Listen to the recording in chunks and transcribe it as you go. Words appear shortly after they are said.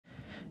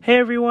Hey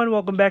everyone,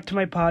 welcome back to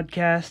my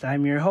podcast.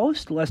 I'm your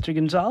host, Lester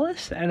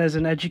Gonzalez, and as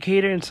an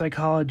educator and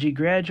psychology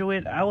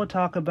graduate, I will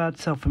talk about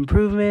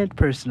self-improvement,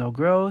 personal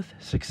growth,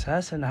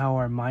 success, and how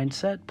our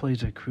mindset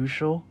plays a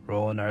crucial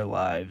role in our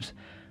lives.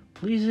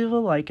 Please leave a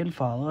like and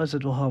follow as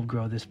it will help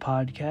grow this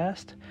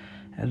podcast.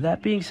 And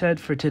that being said,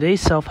 for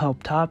today's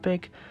self-help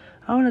topic,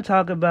 I want to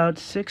talk about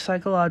 6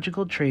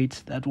 psychological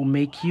traits that will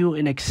make you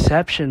an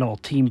exceptional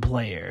team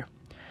player.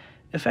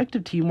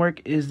 Effective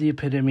teamwork is the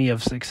epitome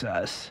of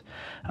success.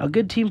 A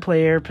good team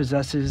player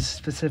possesses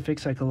specific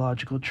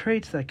psychological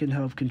traits that can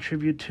help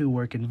contribute to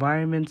work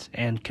environments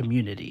and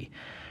community.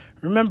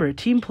 Remember,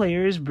 team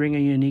players bring a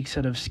unique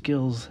set of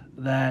skills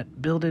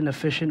that build an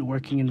efficient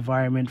working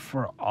environment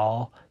for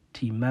all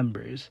team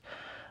members.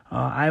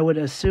 I would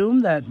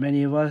assume that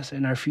many of us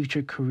in our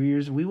future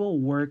careers, we will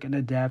work and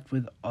adapt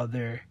with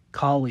other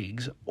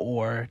colleagues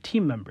or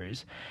team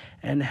members.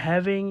 And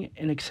having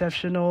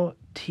exceptional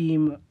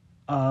team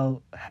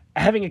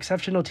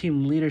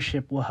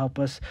leadership will help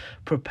us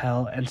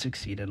propel and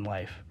succeed in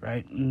life,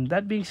 right? And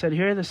that being said,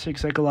 here are the 6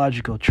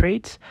 psychological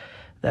traits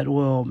that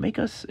will make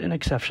us an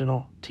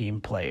exceptional team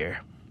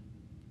player.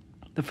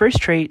 The first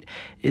trait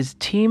is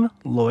team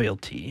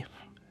loyalty.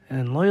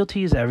 And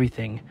loyalty is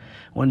everything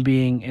when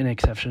being an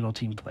exceptional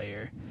team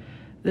player.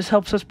 This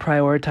helps us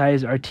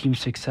prioritize our team's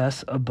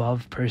success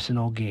above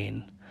personal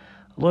gain.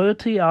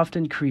 Loyalty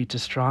often creates a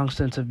strong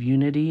sense of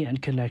unity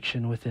and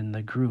connection within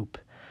the group.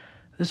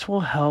 This will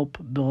help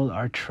build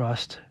our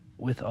trust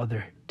with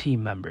other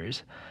team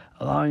members,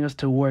 allowing us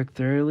to work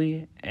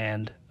thoroughly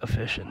and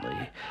efficiently.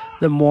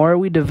 The more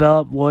we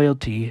develop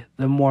loyalty,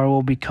 the more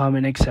we'll become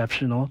an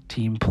exceptional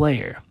team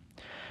player.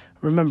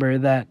 Remember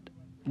that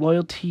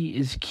loyalty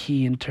is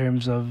key in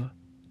terms of,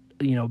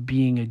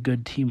 being a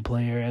good team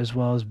player as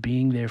well as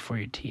being there for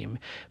your team.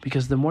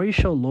 Because the more you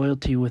show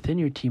loyalty within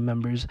your team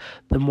members,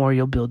 the more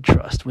you'll build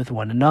trust with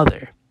one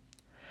another.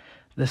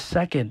 The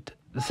second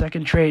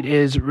trait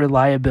is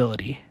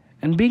reliability.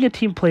 And being a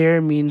team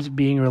player means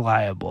being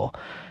reliable.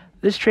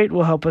 This trait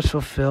will help us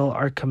fulfill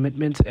our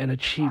commitments and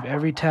achieve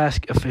every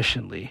task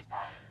efficiently.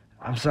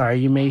 I'm sorry,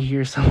 you may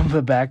hear some of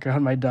the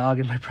background. My dog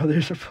and my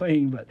brothers are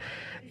playing, but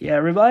yeah,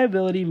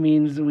 reliability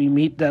means we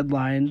meet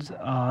deadlines,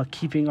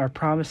 keeping our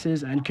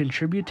promises, and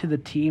contribute to the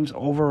team's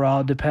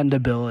overall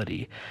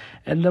dependability.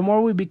 And the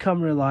more we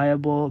become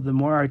reliable, the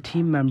more our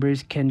team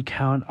members can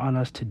count on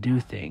us to do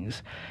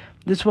things.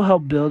 This will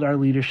help build our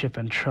leadership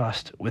and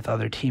trust with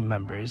other team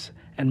members,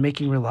 and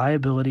making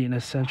reliability an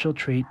essential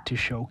trait to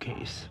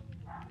showcase.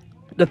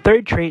 The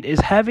third trait is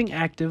having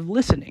active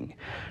listening,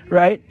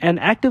 right? And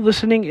active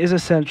listening is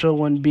essential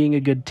when being a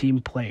good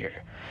team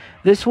player.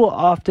 This will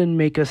often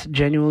make us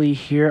genuinely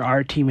hear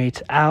our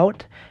teammates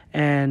out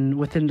and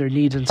within their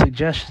needs and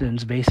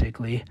suggestions,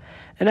 basically.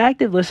 And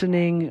active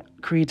listening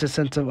creates a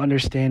sense of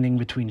understanding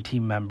between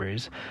team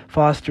members,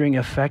 fostering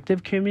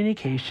effective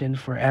communication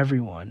for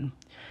everyone.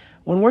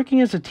 When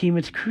working as a team,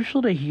 it's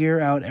crucial to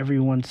hear out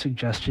everyone's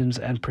suggestions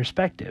and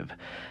perspective.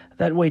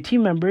 That way,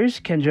 team members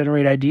can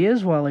generate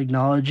ideas while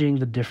acknowledging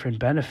the different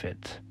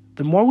benefits.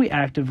 The more we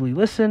actively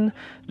listen,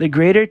 the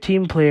greater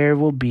team player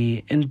will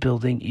be in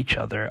building each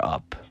other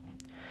up.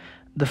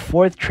 The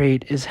fourth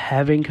trait is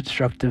having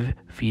constructive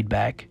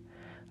feedback.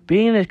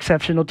 Being an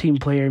exceptional team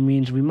player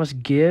means we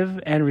must give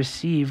and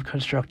receive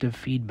constructive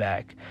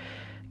feedback.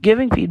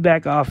 Giving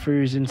feedback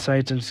offers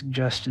insights and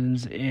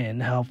suggestions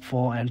in a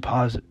helpful and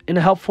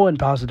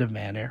positive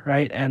manner,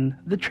 right? And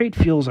the trait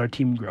fuels our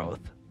team growth,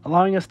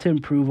 allowing us to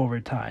improve over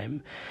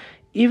time.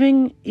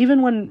 Even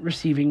when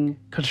receiving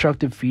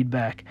constructive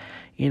feedback,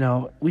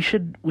 we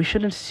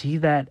shouldn't see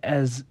that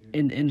as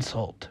an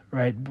insult,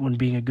 right? When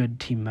being a good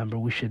team member,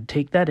 we should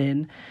take that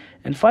in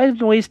and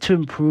find ways to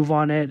improve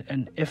on it,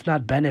 and if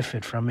not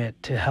benefit from it,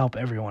 to help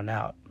everyone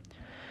out.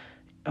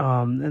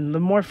 And the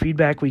more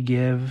feedback we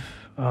give,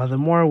 the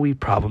more we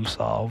problem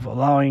solve,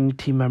 allowing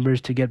team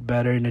members to get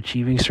better in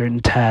achieving certain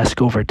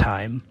tasks over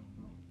time.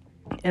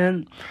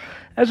 And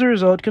as a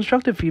result,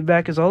 constructive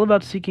feedback is all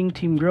about seeking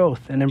team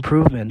growth and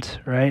improvement,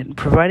 right?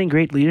 Providing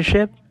great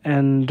leadership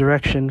and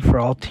direction for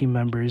all team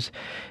members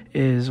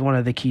is one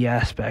of the key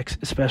aspects,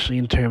 especially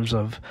in terms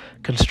of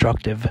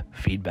constructive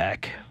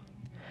feedback.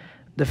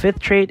 The fifth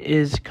trait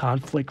is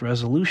conflict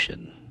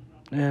resolution.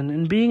 And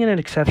in being an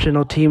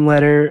exceptional team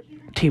leader,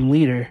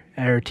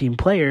 or team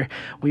player,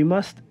 we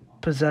must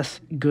possess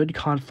good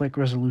conflict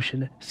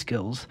resolution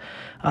skills.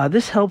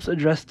 This helps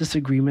address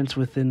disagreements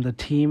within the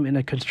team in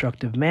a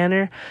constructive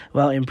manner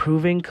while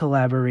improving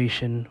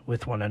collaboration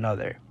with one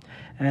another.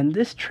 And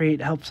this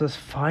trait helps us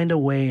find a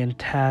way in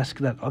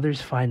tasks that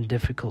others find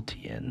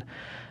difficulty in.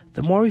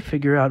 The more we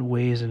figure out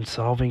ways in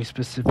solving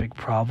specific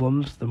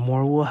problems, the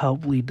more we'll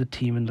help lead the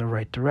team in the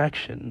right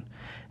direction.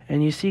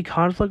 And you see,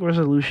 conflict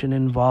resolution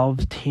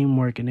involves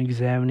teamwork and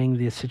examining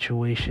the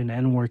situation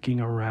and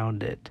working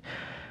around it.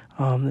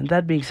 And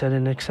that being said,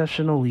 an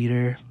exceptional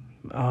leader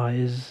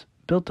is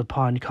built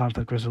upon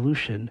conflict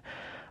resolution,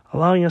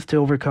 allowing us to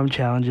overcome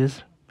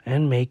challenges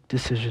and make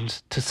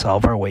decisions to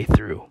solve our way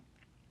through.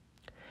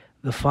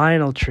 The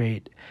final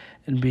trait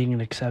in being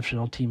an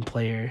exceptional team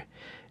player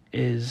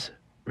is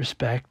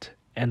respect,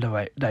 and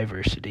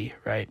diversity,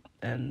 right?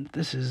 And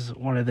this is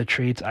one of the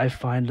traits I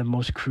find the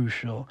most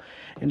crucial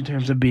in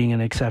terms of being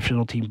an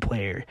exceptional team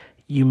player.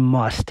 You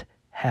must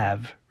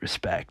have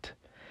respect.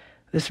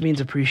 This means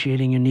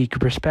appreciating unique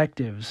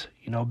perspectives,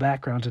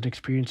 backgrounds and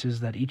experiences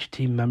that each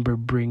team member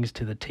brings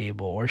to the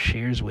table or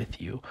shares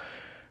with you.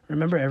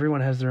 Remember,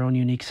 everyone has their own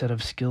unique set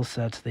of skill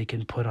sets they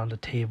can put on the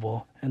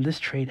table, and this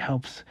trait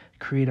helps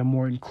create a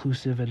more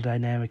inclusive and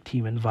dynamic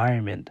team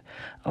environment,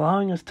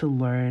 allowing us to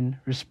learn,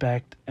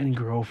 respect, and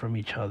grow from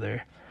each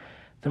other.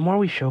 The more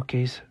we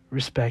showcase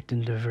respect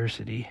and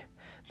diversity,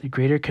 the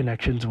greater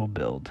connections we'll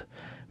build,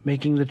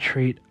 making the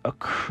trait a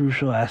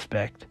crucial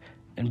aspect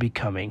in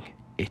becoming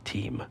a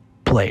team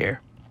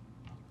player.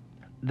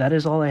 That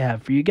is all I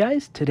have for you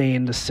guys today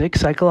in the 6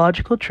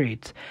 psychological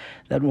traits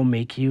that will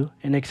make you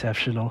an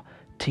exceptional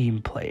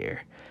team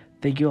player.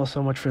 Thank you all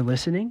so much for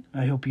listening.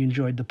 I hope you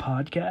enjoyed the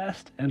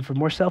podcast. And for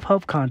more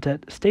self-help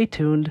content, stay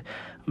tuned.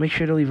 Make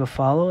sure to leave a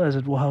follow, as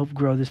it will help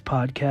grow this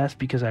podcast,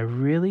 because I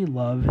really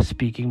love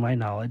speaking my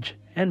knowledge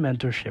and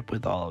mentorship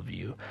with all of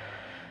you.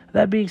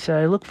 That being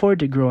said, I look forward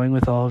to growing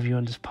with all of you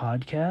on this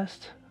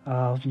podcast.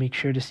 I'll make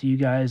sure to see you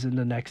guys in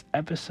the next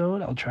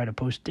episode. I'll try to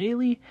post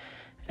daily.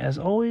 As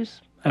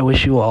always, I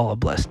wish you all a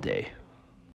blessed day.